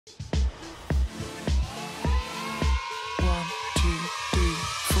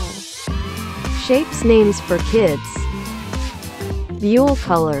Shapes names for kids. Buhl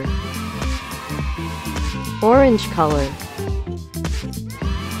color, orange color,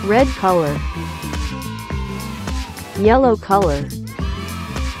 red color, yellow color,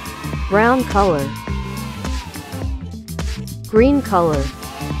 brown color, green color,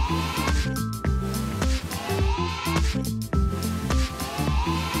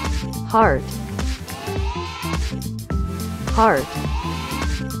 heart, heart,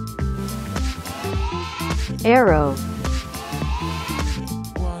 arrow,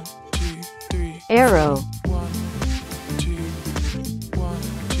 arrow,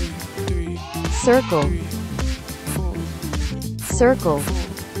 circle, circle,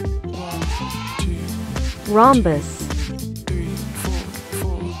 rhombus,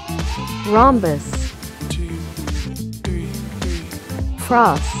 rhombus,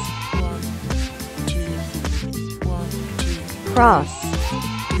 cross, cross,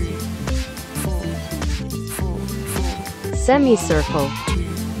 semicircle,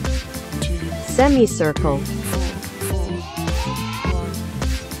 semicircle,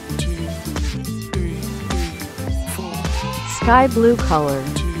 sky blue color,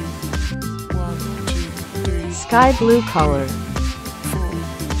 sky blue color,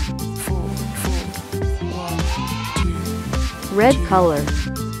 red color,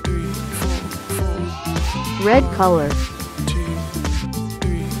 red color,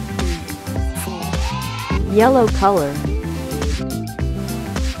 yellow color,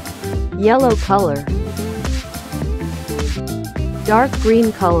 yellow color, dark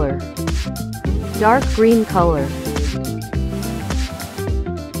green color, dark green color,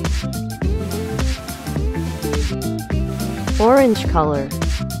 orange color,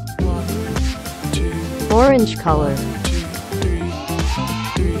 orange color,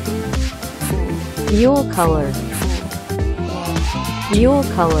 Buhl color, Buhl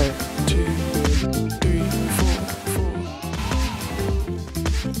color,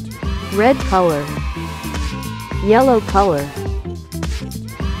 red color, yellow color,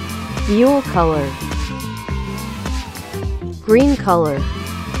 Buhl color, green color,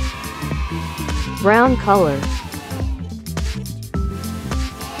 brown color,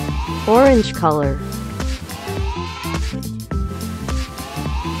 orange color,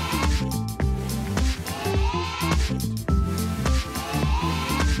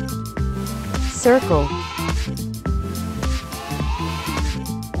 circle,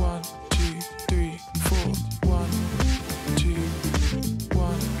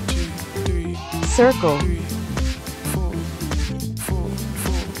 circle,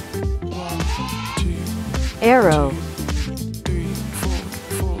 arrow,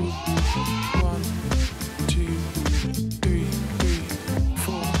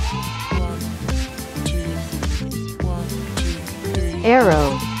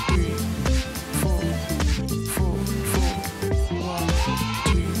 arrow,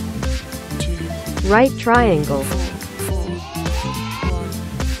 right triangle,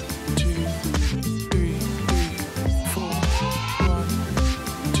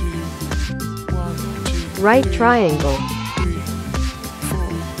 right triangle,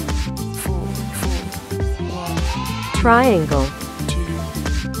 triangle,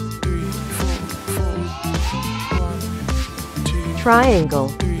 triangle,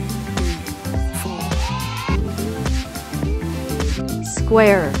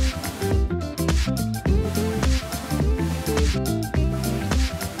 square,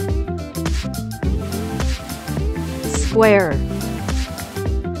 square,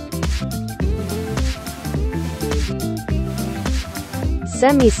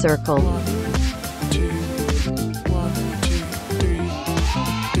 semicircle,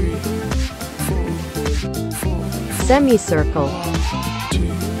 semicircle,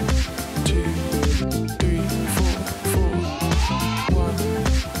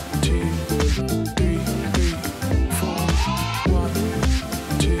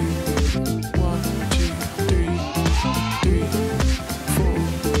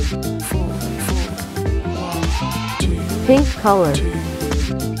 pink color,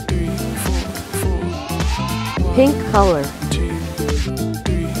 pink color,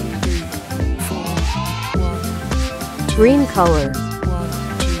 green color,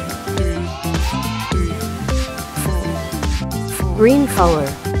 green color,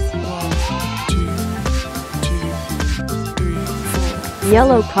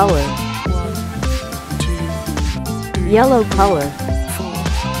 yellow color, yellow color,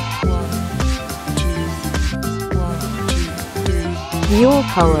 Buhl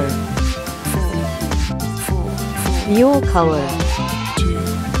color, Buhl color,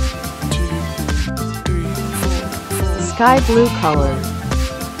 sky blue color,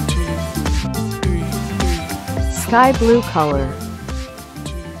 Sky blue color.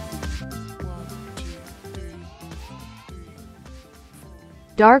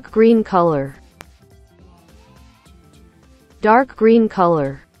 Dark green color. Dark green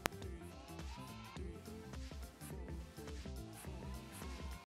color.